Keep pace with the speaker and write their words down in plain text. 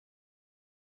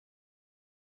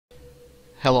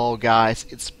Hello guys,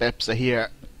 it's Pepsi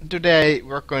here. Today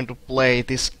we're going to play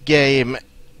this game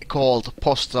called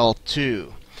Postal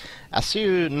 2. As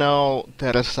you know,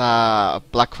 there is a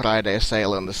Black Friday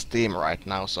sale on the Steam right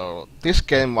now, so this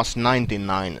game was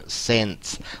 99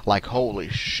 cents. Like holy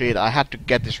shit, I had to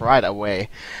get this right away.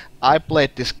 I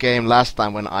played this game last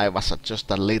time when I was just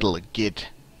a little kid,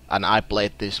 and I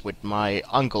played this with my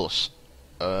uncle's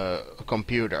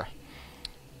computer.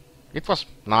 It was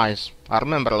nice. I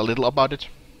remember a little about it,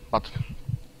 but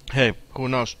hey, who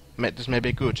knows? This may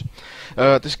be good.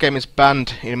 This game is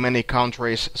banned in many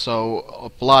countries,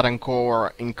 so blood and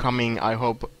gore incoming. I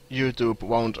hope YouTube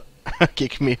won't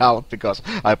kick me out because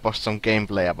I post some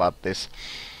gameplay about this.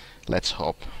 Let's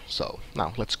hope. So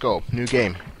now let's go. New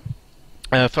game.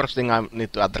 First thing I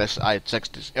need to address. I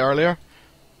checked this earlier.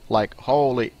 Like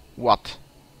holy what?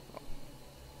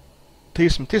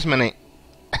 This many,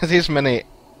 this many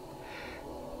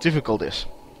difficulties.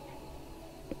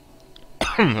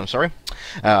 I'm sorry.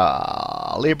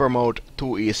 Libre mode,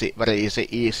 too easy, very easy,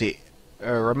 easy.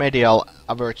 Remedial,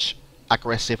 average,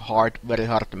 aggressive, hard, very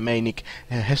hard, manic,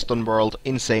 Heston world,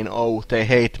 insane, oh, they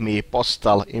hate me,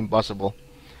 postal, impossible.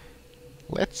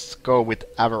 Let's go with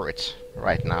average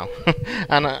right now.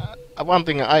 And one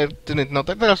thing I didn't know,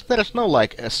 that there's no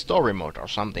like a story mode or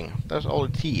something. There's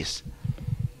only these.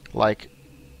 Like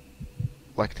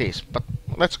this. But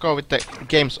let's go with the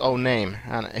game's own name,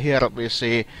 and here we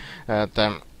see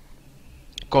the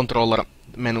controller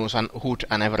menus and HUD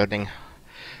and everything.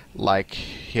 Like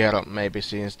here maybe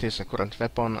since this a current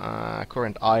weapon,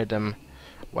 current item,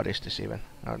 what is this even?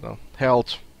 I don't know.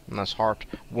 Health, nice heart,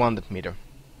 wanted meter.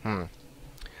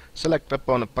 Select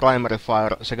weapon, primary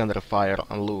fire, secondary fire,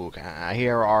 and look.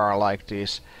 Here are like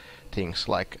these things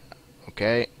like,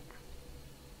 okay,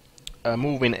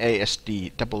 moving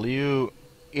ASD, W,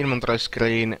 inventory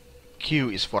screen, Q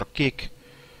is for kick,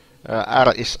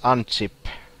 R is unchip.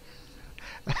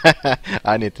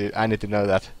 I need to know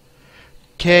that.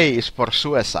 K is for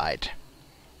suicide.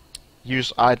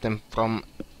 Use item from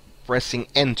pressing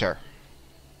enter.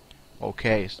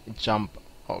 Okay, jump.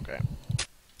 Okay,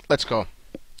 let's go.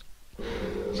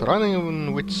 So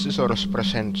running with scissors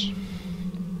presents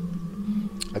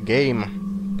a game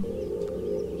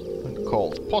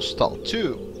called Postal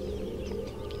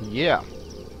 2. Yeah.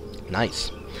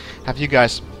 Nice. Have you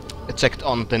guys checked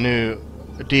on the new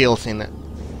deals in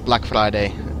Black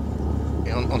Friday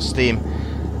on Steam?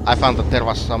 I found that there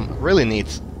was some really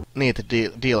neat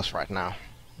deals right now.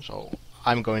 So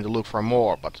I'm going to look for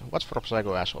more, but what's for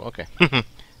Psycho asshole? Okay.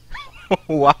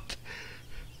 What?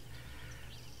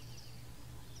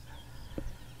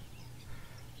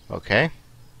 Okay.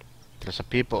 There's a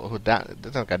people who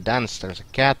dance. There's a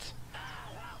cat.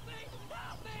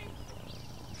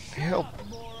 Help.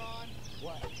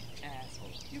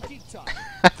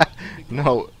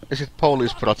 No, is it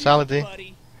police brutality?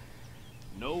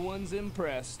 No one's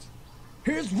impressed.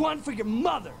 Here's one for your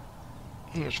mother.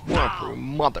 Here's one for your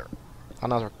mother.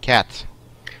 Another cat.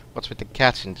 What's with the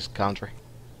cats in this country?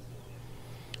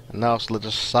 And those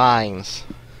little signs.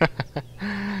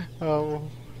 Oh,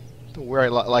 we're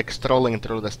like strolling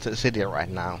through the city right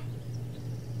now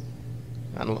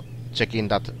and checking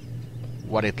that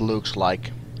what it looks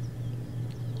like.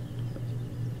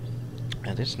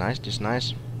 And it's nice, it's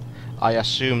nice. I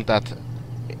assume that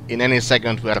in any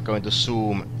second we are going to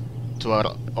zoom to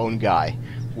our own guy.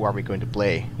 Who are we going to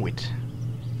play with?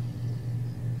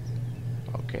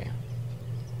 Okay.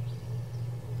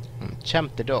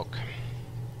 Champ the dog.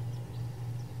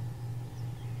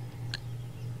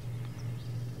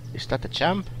 Is that the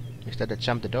champ? Is that the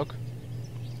champ the dog?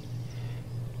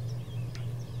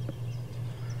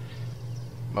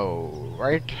 Oh,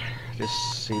 right. This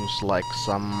seems like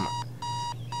some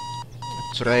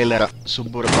trailer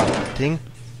suburban thing.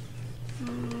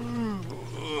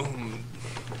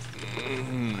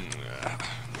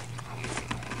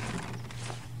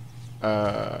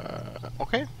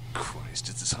 Okay. Christ,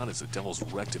 it's as hot as the devil's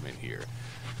rectum in here.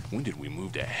 When did we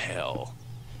move to hell?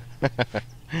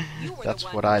 That's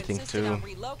what I think too. On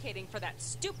relocating for that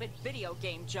stupid video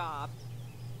game job.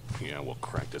 Yeah, well,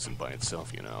 crack doesn't by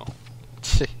itself, you know.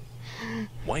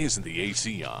 Why isn't the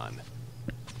AC on?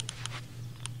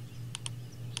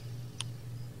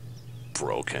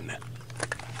 Broken.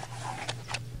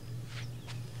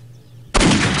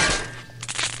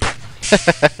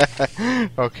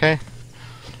 Okay.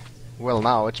 Well,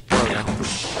 now it's broken.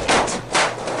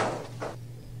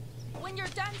 When you're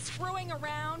done screwing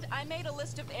around, I made a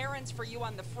list of errands for you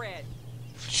on the fridge.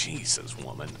 Jesus,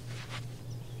 woman.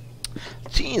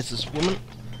 Jesus, woman.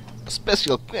 A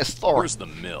special guest star. Where's the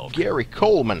milk? Gary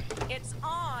Coleman. It's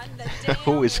on. on the damn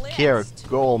Who is Kier list.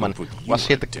 Goldman? Put you Was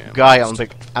he on the the damn guy on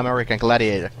list. the American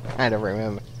Gladiator? I don't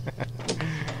remember.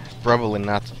 Probably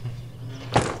not.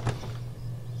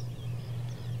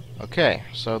 Okay,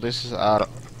 so this is our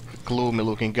gloomy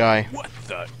looking guy. What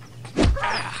the?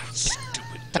 Ah,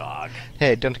 stupid dog.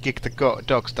 Hey, don't kick the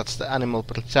dogs, that's the animal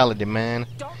brutality, man.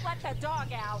 Don't let the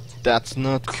dog out. That's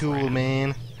not cool,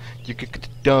 man. You kick the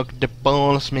dog the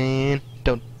balls, man.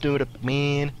 Don't do that,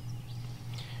 man.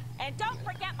 And don't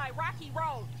forget my rocky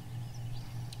road.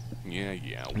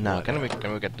 Yeah. Now, can we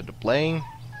get to the plane?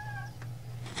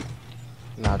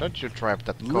 Now, don't you drive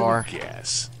that Little car.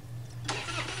 gas.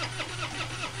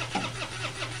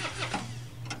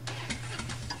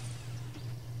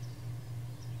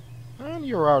 And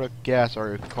you're out of gas or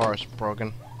your car's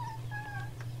broken.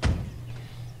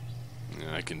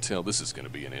 I can tell this is going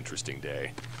to be an interesting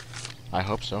day. I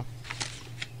hope so.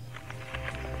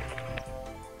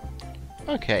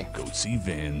 Okay. Go see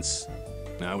Vince.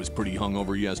 I was pretty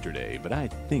hungover yesterday, but I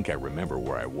think I remember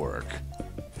where I work.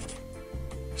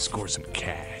 Score some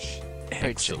cash.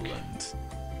 Excellent.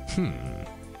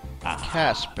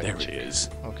 Cash There it paycheck. is.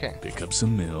 Okay. Pick up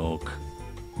some milk.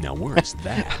 Now where's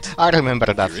that? I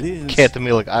remember that. Here it is. Get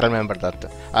milk. I remember that.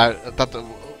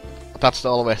 That's the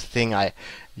always thing I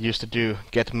used to do.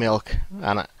 Get milk,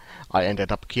 and I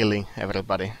ended up killing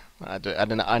everybody. I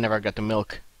never got the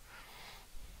milk.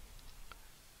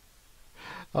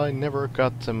 I never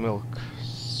got the milk.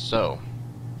 So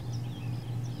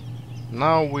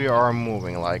now we are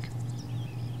moving. Like,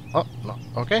 oh no.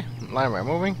 Okay, now we're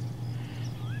moving.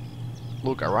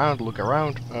 Look around. Look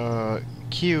around.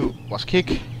 Q was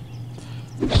kick.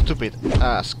 Stupid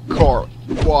ass car.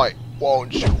 Why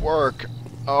won't you work?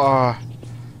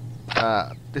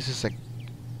 This is a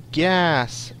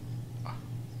gas.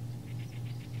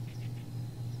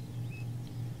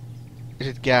 Is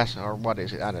it gas or what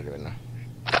is it? I don't even know.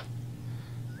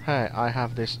 Hey, I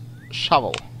have this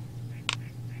shovel.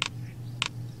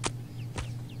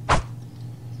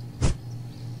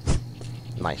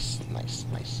 Nice.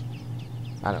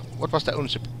 I know. What was the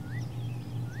unsip?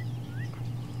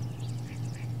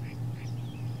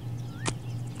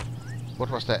 What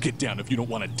was that? Get down if you don't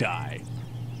want to die.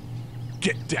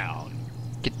 Get down.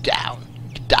 Get down.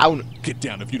 Get down. Get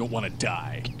down if you don't want to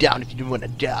die. Get down if you don't want to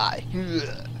die.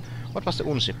 What was the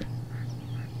unsip?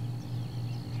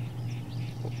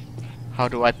 How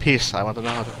do I piss? I want to know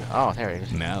how to... Oh, there it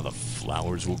is. Now the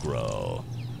flowers will grow.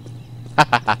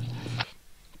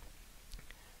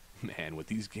 Man, what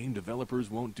these game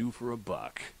developers won't do for a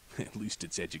buck. At least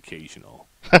it's educational.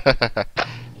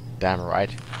 Damn right.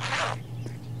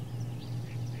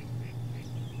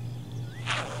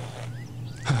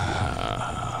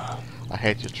 I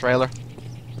hate your trailer.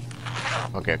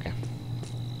 Okay.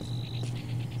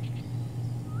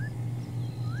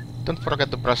 Don't forget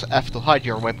to press F to hide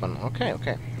your weapon.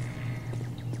 Okay.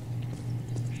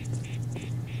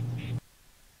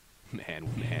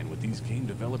 Man, what these game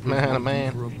developers Man.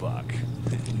 won't do for a buck.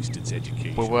 At least it's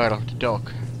educational. Beware of the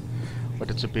dog. But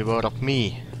it's a beware of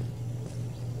me.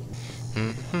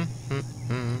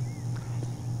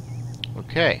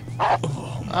 Okay.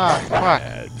 Ah, fuck.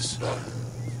 Ads.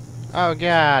 Oh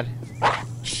god.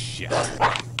 Shit.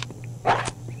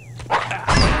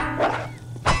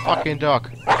 Fucking dog.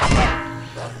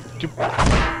 You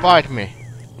bite me.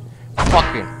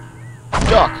 Fucking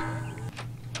dog.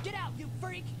 Get out, you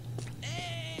freak!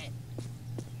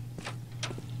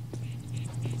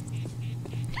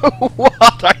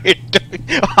 What are you doing?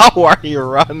 How are you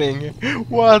running?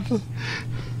 What?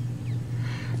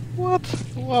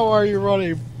 How are you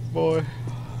running, boy?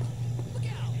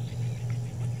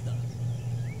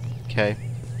 Okay.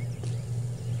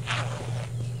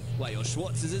 Why, your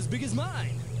Schwartz is as big as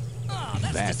mine. Oh,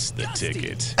 That's the disgusting.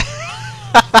 ticket.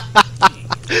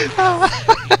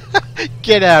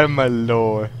 Get out of my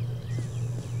lore.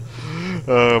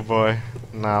 Oh boy.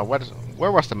 Now,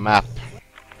 where was the map?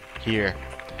 Here.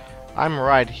 I'm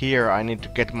right here. I need to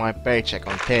get my paycheck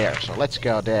on there, so let's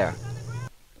go there.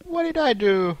 What did I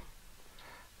do?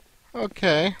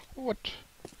 Okay, what?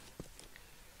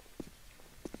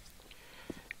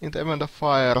 In the event of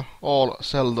fire, all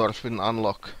cell doors will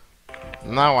unlock.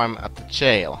 Now I'm at the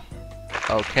jail.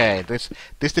 Okay, this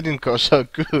didn't go so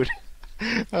good.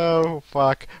 Oh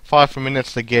fuck! 5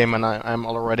 minutes the game and I'm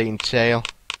already in jail.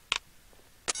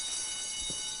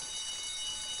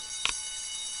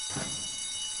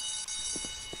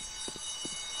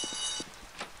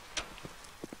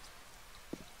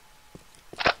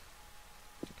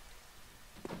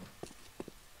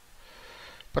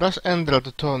 Press enter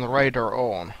to turn radar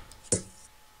on.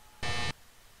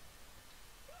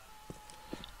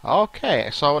 Okay,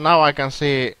 so now I can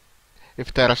see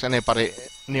if there's anybody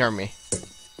near me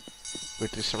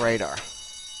with this radar.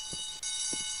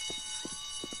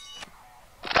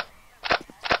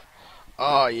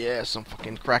 Oh yeah, some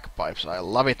fucking crack pipes, I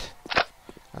love it.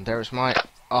 And there's my...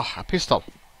 a pistol.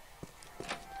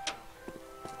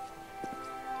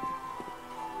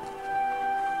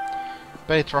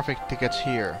 Pay traffic tickets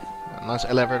here. Nice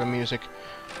elevator music.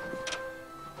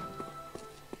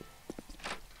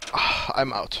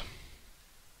 I'm out.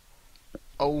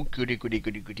 Oh, goody goody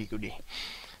goody goody goody.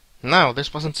 Now,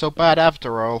 this wasn't so bad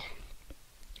after all.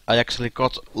 I actually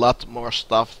got a lot more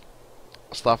stuff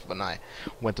when I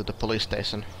went to the police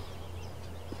station.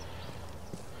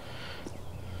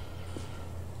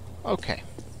 Okay.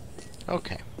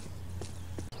 Okay.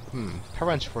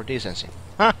 Parents for decency.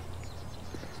 Huh?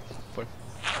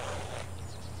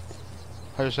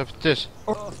 How does have this?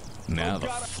 Now the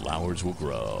flowers will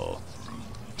grow.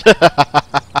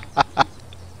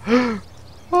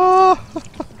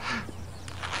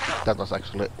 That was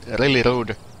actually really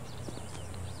rude.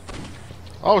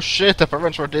 Oh shit, the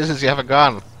parents for decency have a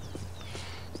gun.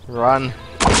 Run.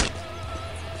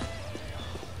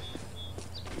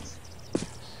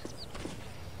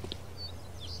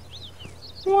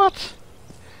 What?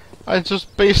 I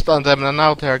just pissed on them and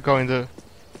now they're going to...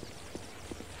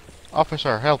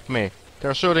 Officer, help me.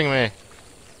 They're shooting me.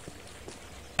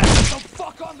 The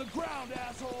fuck on the ground,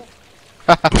 asshole!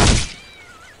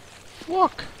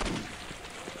 Fuck.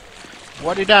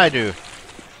 What did I do?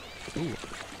 Ooh.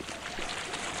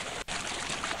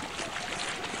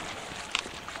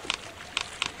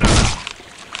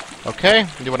 Okay,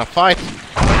 you wanna fight?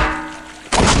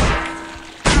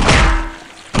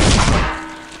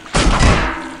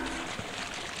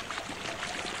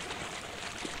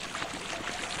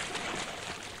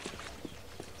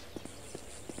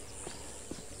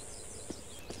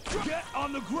 Get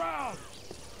on the ground!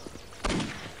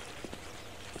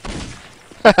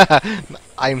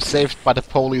 I'm saved by the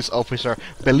police officer.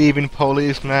 Believe in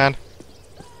police, man.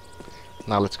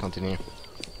 Now let's continue.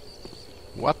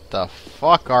 What the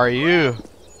fuck are you?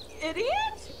 Idiot!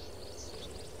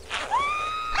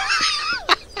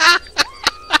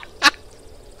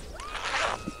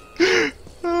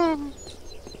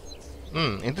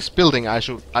 In this building I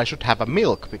should have a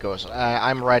milk because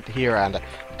I'm right here and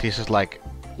this is like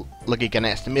looking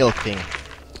against the milk thing.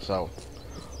 So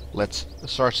let's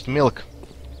search the milk.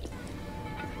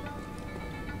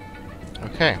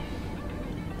 Okay.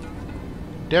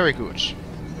 Dairy goods.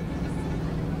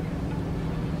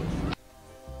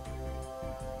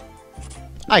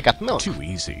 I got milk. Too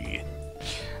easy.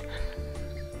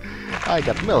 I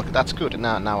got milk. That's good.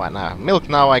 Now milk.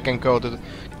 Now I can go to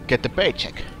get the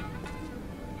paycheck.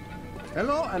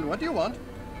 Hello, and what do you want?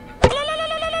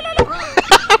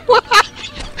 What?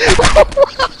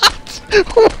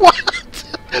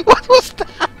 What was that?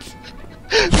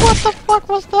 What the fuck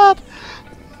was that?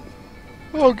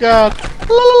 Oh god.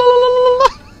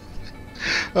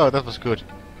 Oh, that was good.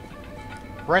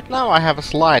 Right now I have a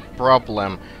slight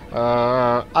problem.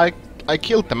 I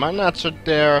killed the manager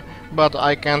there, but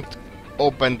I can't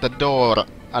open the door,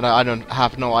 and I don't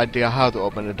have no idea how to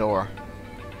open the door.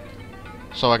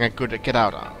 So I can get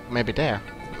out. Maybe there.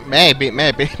 Maybe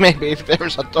if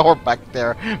there's a door back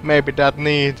there, maybe that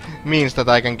means that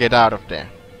I can get out of there.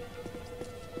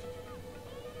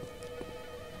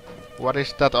 What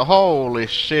is that? Holy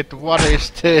shit! What is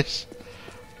this?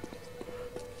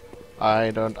 I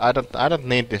don't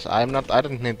need this. I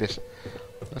don't need this.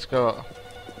 Let's go.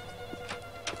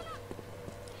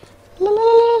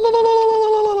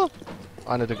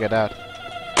 I need to get out.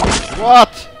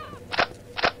 What?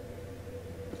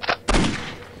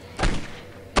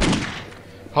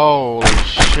 Holy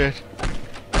shit.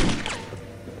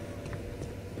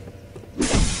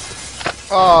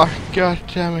 Oh, god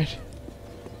damn it.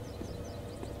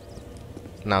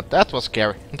 Now that was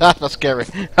scary. That was scary.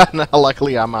 Now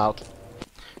luckily I'm out.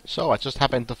 So I just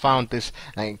happened to find this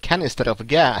canister of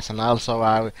gas, and also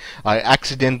I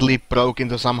accidentally broke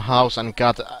into some house and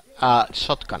got a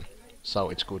shotgun. So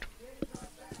it's good.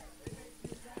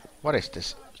 What is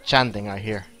this chanting I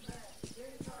hear?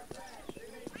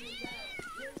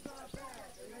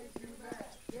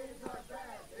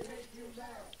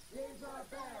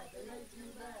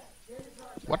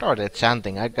 What are they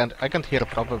chanting? I can't hear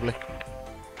probably.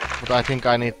 But I think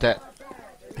I need to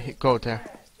go there.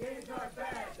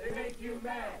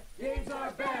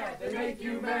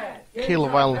 Kill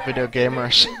violent video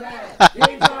gamers.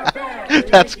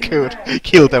 That's good.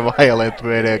 Kill the violent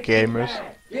video gamers.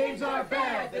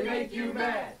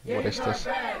 What is this?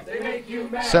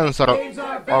 Censor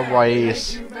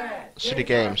RYEs. Shitty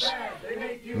games.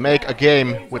 Make a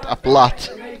game with a plot.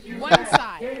 One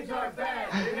side.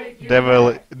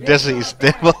 devil, disease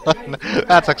devil.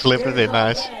 That's actually pretty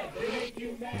nice.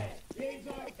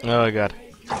 Oh my god.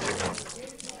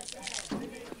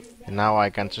 And now I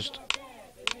can just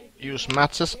use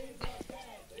matches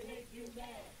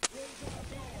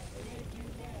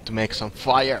to make some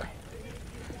fire.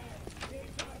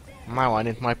 Now I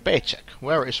need my paycheck.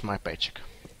 Where is my paycheck?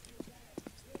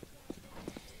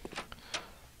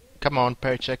 Come on,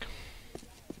 paycheck.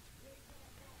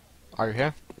 Are you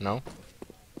here? No.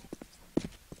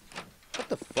 What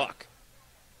the fuck?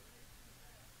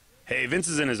 Hey, Vince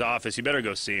is in his office. You better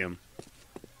go see him.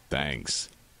 Thanks.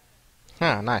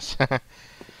 Ah, nice.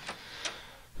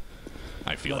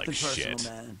 I feel Nothing like shit.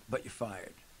 personal, man, but you're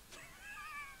fired.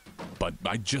 But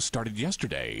I just started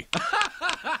yesterday.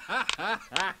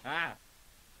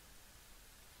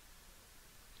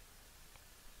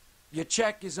 Your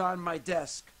check is on my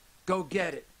desk. Go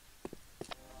get it.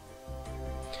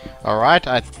 Alright,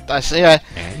 I see I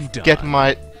And done. get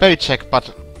my paycheck,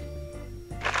 but...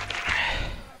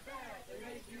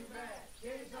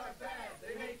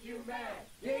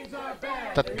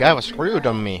 That guy was rude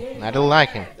on me. I don't like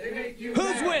him.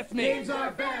 Who's with me?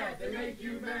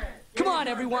 Come on,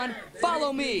 everyone.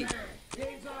 Follow me.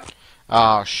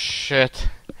 Oh shit.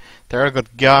 They're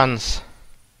got guns.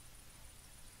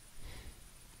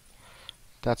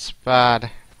 That's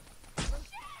bad.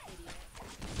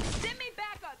 Send me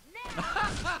back up now!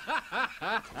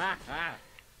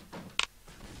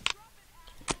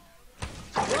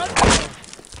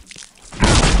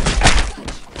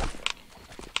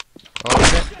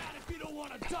 Okay. If you don't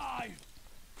want to die.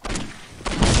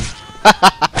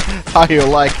 How you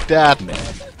like that? Man,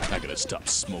 I gotta stop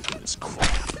smoking this crap.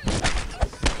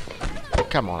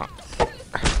 Come on.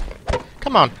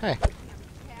 Come on, hey.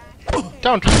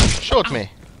 Don't shoot me.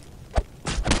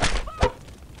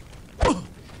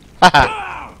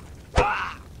 Haha.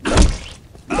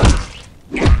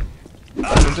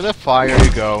 Into the fire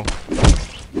you go.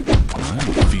 I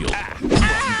feel.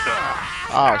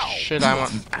 Oh shit, I'm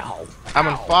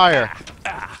on fire.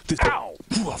 Ow!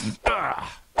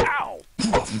 Ow!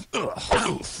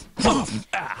 Oof!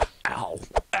 Ow!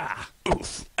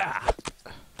 Oof!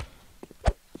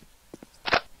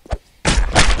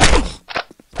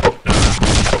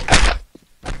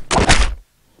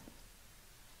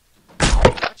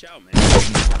 Watch out, man.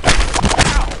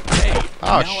 Hey!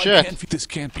 Oh now shit. This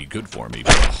can't be good for me.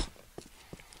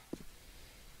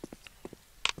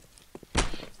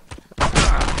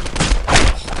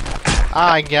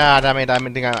 Ah god, I may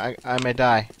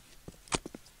die.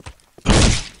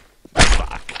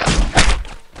 Fuck.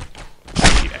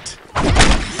 Shit.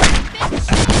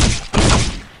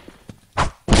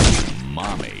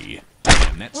 Mommy.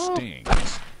 And that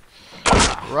stings.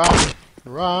 Run!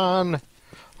 Run!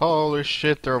 Holy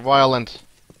shit, they're violent.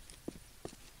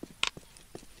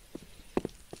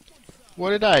 What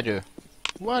did I do?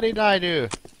 What did I do?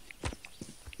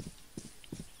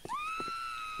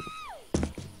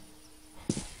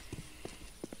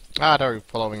 Ah, they're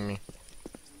following me.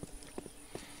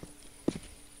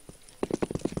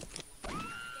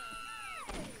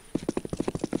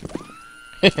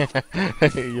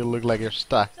 You look like you're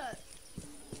stuck.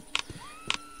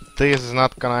 This is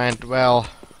not gonna end well.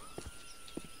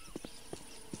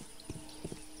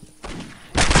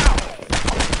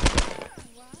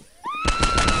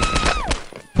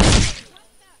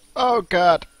 Oh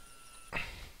god.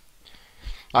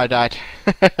 I died.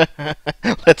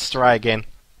 Let's try again.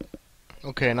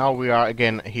 Okay, now we are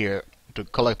again here to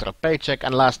collect our paycheck,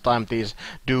 and last time these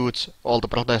dudes, all the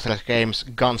protesters came,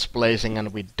 guns blazing,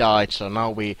 and we died, so now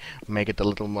we make it a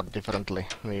little more differently.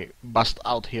 We bust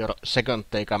out here, second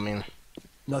they come in.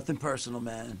 Nothing personal,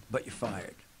 man, but you're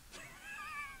fired.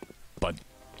 But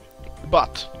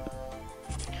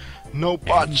No and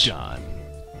budge! done.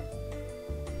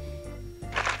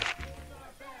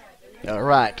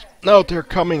 Alright, now they're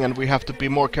coming and we have to be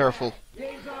more careful.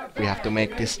 We have to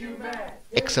make this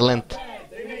excellent.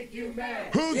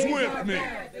 Who's with me?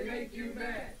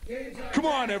 Come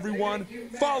on, everyone.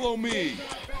 Follow me.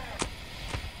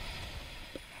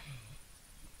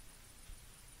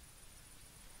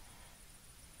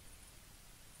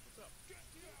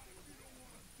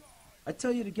 I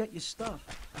tell you to get your stuff.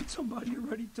 Somebody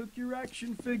already took your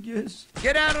action figures.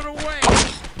 Get out of the way!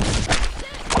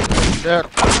 There.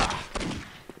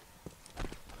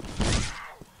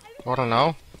 I don't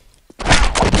know.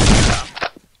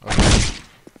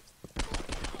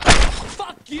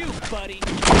 Fuck you, buddy.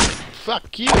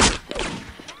 Fuck you!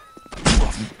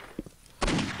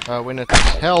 We need his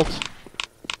health.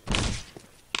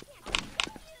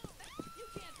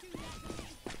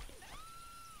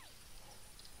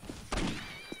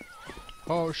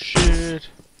 Oh shit!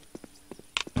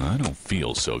 I don't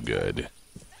feel so good.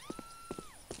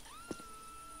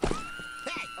 Hey!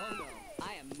 Oh no,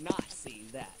 I am not seeing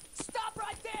that. Stop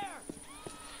right there!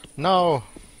 No!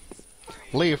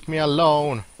 Leave me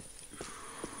alone!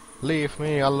 Leave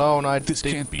me alone, I This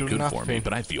didn't can't be do good nothing. for me,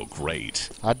 but I feel great.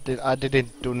 I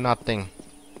didn't do nothing.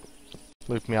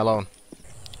 Leave me alone.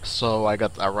 So I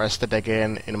got arrested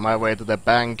again in my way to the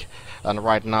bank, and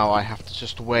right now I have to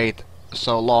just wait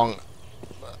so long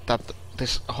that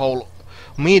this whole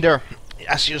meter,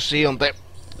 as you see on the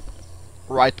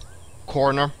right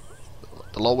corner,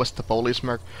 the lowest the police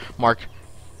mark,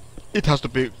 it has to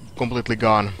be completely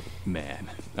gone. Man,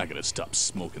 I gotta stop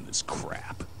smoking this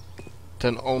crap.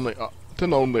 Then only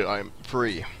I'm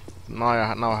free. Now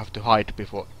I have to hide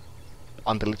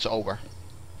until it's over.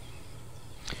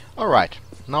 Alright,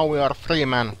 now we are free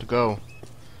man to go,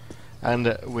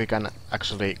 and we can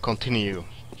actually continue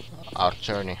our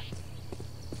journey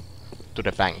to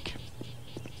the bank,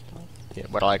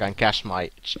 where I can cash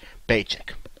my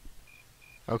paycheck.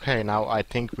 Okay, now I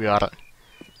think we are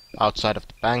outside of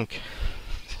the bank.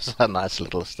 There's a nice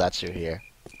little statue here.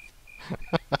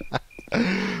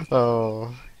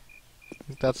 Oh,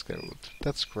 that's good.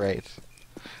 That's great.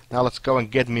 Now let's go and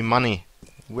get me money.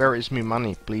 Where is me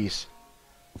money, please?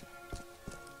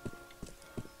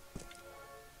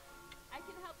 I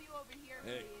can help you over here,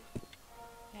 Hey. please.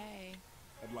 Hey.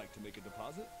 I'd like to make a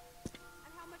deposit.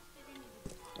 And how much did you need to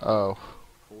deposit? Oh,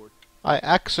 I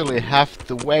actually have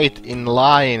to wait in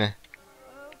line. Okay,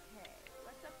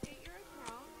 let's update your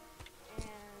account, and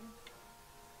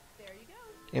there you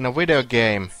go. In a video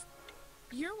game.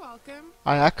 You're welcome.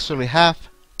 I actually have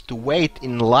to wait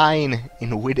in line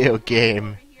in a video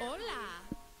game. Hola.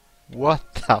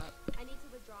 What the? I need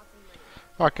to withdraw some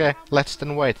money. Okay, let's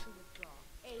then wait.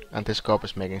 And this cop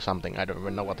is making something. I don't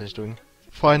even know what he's doing.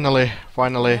 Finally.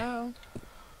 Hello.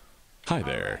 Hi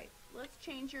there. Alright, let's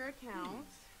change your account.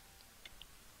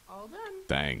 All done.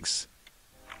 Thanks.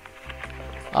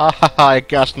 Ah, I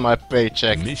cashed my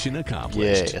paycheck. Mission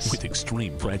accomplished. Yes. With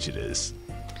extreme prejudice.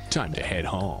 Time to head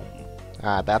home.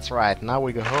 Ah, that's right. Now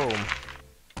we go home.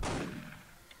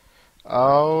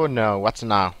 Oh no, what's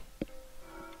now?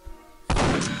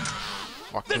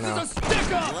 Fuck This no. is a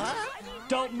stick-up!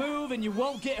 Don't move and you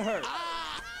won't get hurt.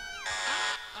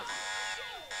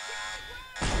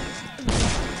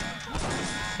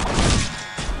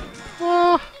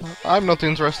 Ah, I'm not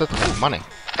interested. Oh, money.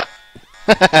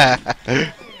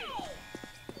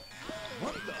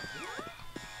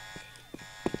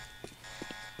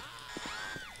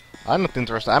 I'm not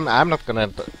interested. I'm not gonna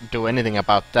do anything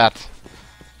about that.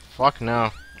 Fuck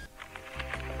no.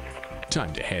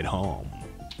 Time to head home.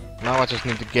 Now I just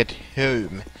need to get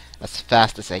home as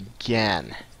fast as I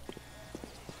can.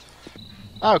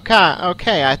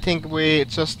 Okay, I think we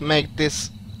just make this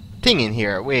thing in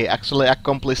here. We actually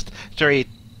accomplished three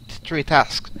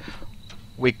tasks.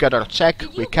 We got our check,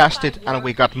 we cashed it, and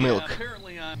we got milk.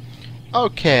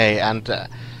 Okay, and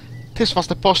this was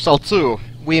the Postal 2.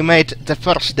 We made the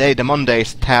first day, the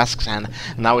Monday's tasks, and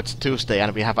now it's Tuesday,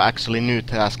 and we have actually new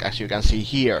tasks, as you can see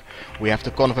here. We have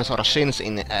to confess our sins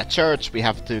in a church, we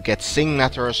have to get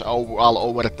signatures all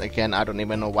over it again, I don't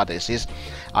even know what this is.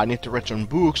 I need to return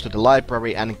books to the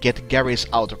library and get Gary's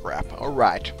autograph.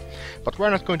 Alright, but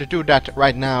we're not going to do that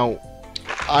right now.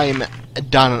 I'm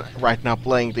done right now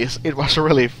playing this. It was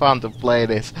really fun to play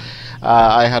this.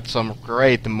 I had some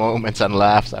great moments and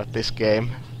laughs at this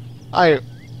game.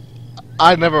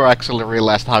 I never actually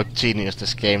realized how genius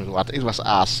this game was. It was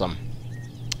awesome.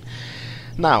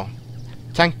 Now,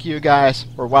 thank you guys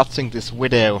for watching this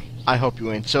video. I hope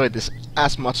you enjoyed this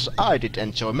as much as I did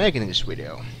enjoy making this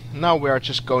video. Now we are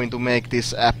just going to make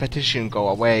this petition go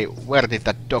away. Where did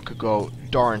that dog go?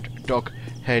 Darned dog.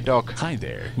 Hey dog. Hi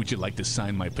there. Would you like to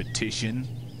sign my petition?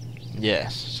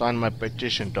 Yes, sign my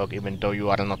petition, dog, even though you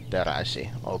are not there, I see.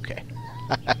 Okay.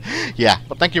 Yeah,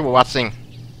 but thank you for watching.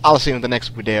 I'll see you in the next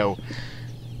video.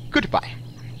 Goodbye.